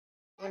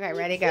Okay,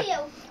 ready, go.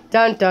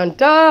 Dun, dun,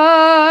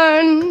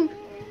 dun.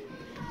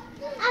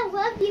 I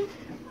love you.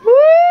 Woo!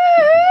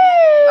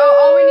 Oh,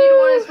 all we need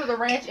one is for the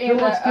ranch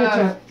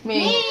and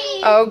me.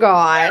 Oh,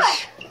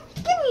 gosh.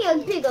 Give me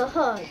a bigger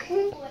hug.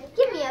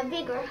 Give me a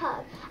bigger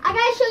hug. I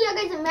gotta show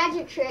you guys a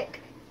magic trick.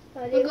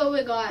 Look what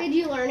we got. Did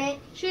you learn it?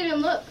 She didn't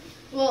look.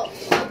 Well,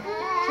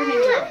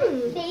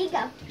 There you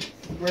go.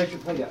 Where's your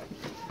plate at?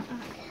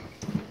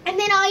 And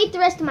then I'll eat the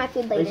rest of my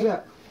food Where's later.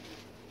 that?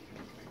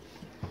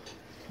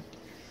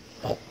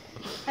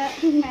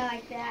 I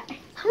like that.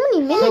 How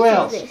many minutes Who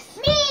else? is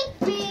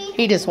this? Me.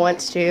 He just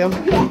wants to.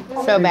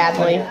 So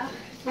badly.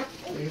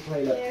 Where's your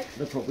plate at?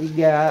 That's what we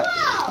got.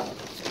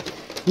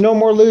 No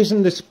more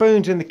losing the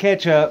spoons in the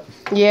ketchup.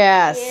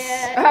 Yes.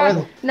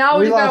 Now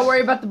we We just gotta lost-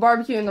 worry about the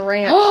barbecue and the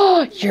ranch.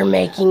 Oh, you're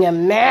making a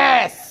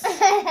mess.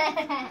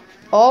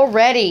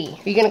 Already.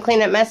 Are you going to clean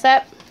that mess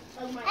up?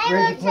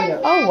 Where's your plate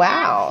at? Oh,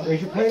 wow.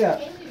 Where's your plate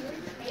at?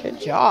 Good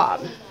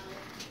job.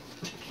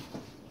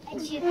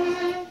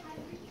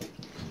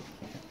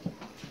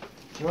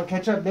 You want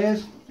ketchup,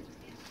 Biz?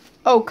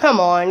 Oh, come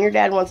on. Your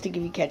dad wants to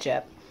give you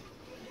ketchup.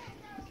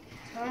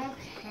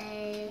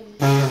 Okay.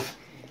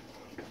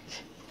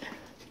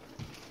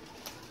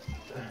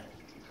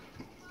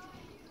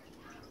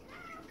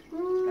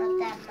 Not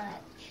that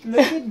much.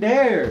 Look at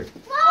there.